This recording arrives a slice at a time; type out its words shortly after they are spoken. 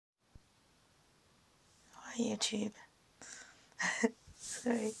Hi YouTube.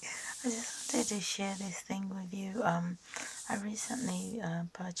 Sorry, I just wanted to share this thing with you. I recently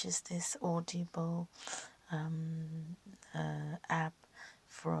purchased this Audible app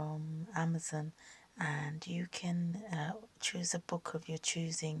from Amazon, and you can choose a book of your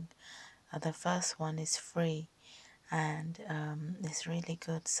choosing. The first one is free, and it's really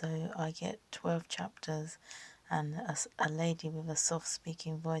good. So I get 12 chapters, and a lady with a soft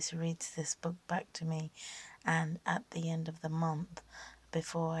speaking voice reads this book back to me, and at the end of the month,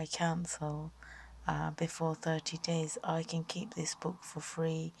 before I cancel, before 30 days, I can keep this book for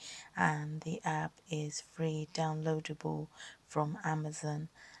free, and the app is free, downloadable from Amazon.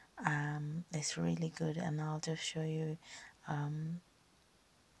 It's really good, and I'll just show you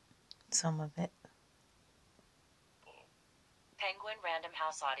some of it. Penguin Random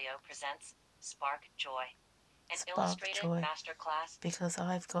House Audio presents Spark Joy, an Spark illustrated Joy, masterclass. because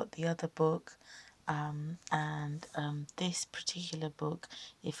I've got the other book, and this particular book,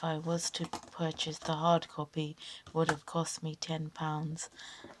 if I was to purchase the hard copy, would have cost me £10,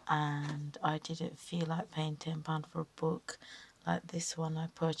 and I didn't feel like paying £10 for a book like this one I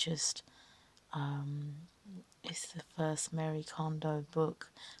purchased. It's the first Mary Kondo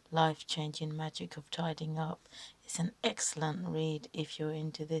book, Life Changing Magic of Tidying Up. It's an excellent read if you're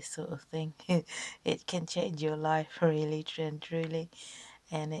into this sort of thing. It can change your life really and truly,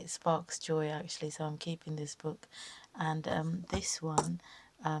 and it sparks joy actually, so I'm keeping this book. And this one,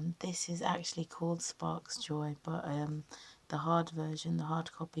 this is actually called Sparks Joy, but the hard version, the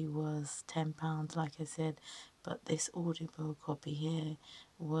hard copy was £10 like I said, but this Audible copy here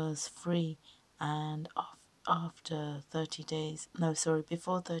was free, and after 30 days, no sorry,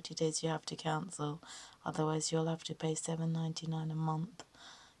 before 30 days you have to cancel, otherwise you'll have to pay £7.99 a month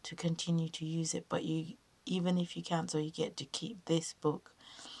to continue to use it. But you, even if you cancel, you get to keep this book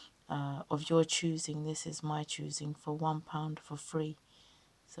of your choosing. This is my choosing, for £1 for free,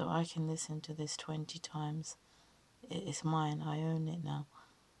 so I can listen to this 20 times. It's mine, I own it now.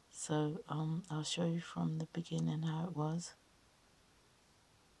 So I'll show you from the beginning how it was.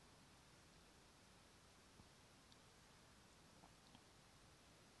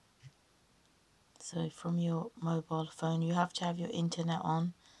 So from your mobile phone, you have to have your internet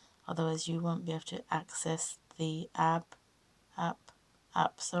on, otherwise you won't be able to access the app,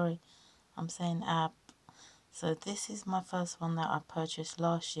 sorry, I'm saying app. So this is my first one that I purchased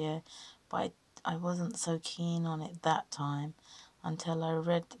last year, but I wasn't so keen on it that time until I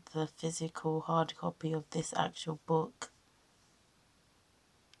read the physical hard copy of this actual book.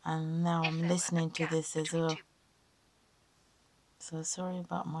 And now I'm listening to this as well. So sorry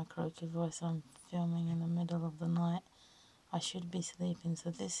about my croaky voice, I'm filming in the middle of the night. I should be sleeping. So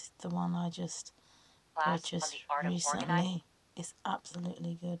this is the one I just purchased recently. It's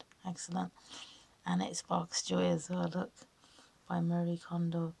absolutely good, excellent, and it sparks joy as well. Look, by Marie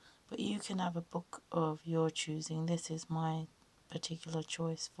Kondo. But you can have a book of your choosing. This is my particular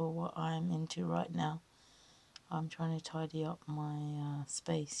choice for what I'm into right now. I'm trying to tidy up my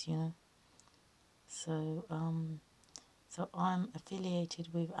space, you know. So so I'm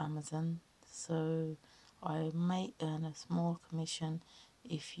affiliated with Amazon, so I may earn a small commission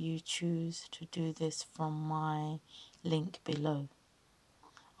if you choose to do this from my link below.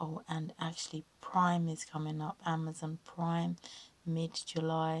 Oh, and actually Prime is coming up, Amazon Prime,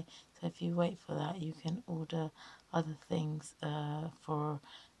 mid-July. So if you wait for that, you can order other things for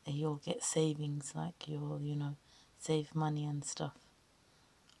you'll get savings, like you'll, you know, save money and stuff.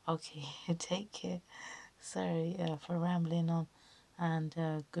 Okay, take care. Sorry for rambling on, and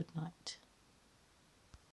good night.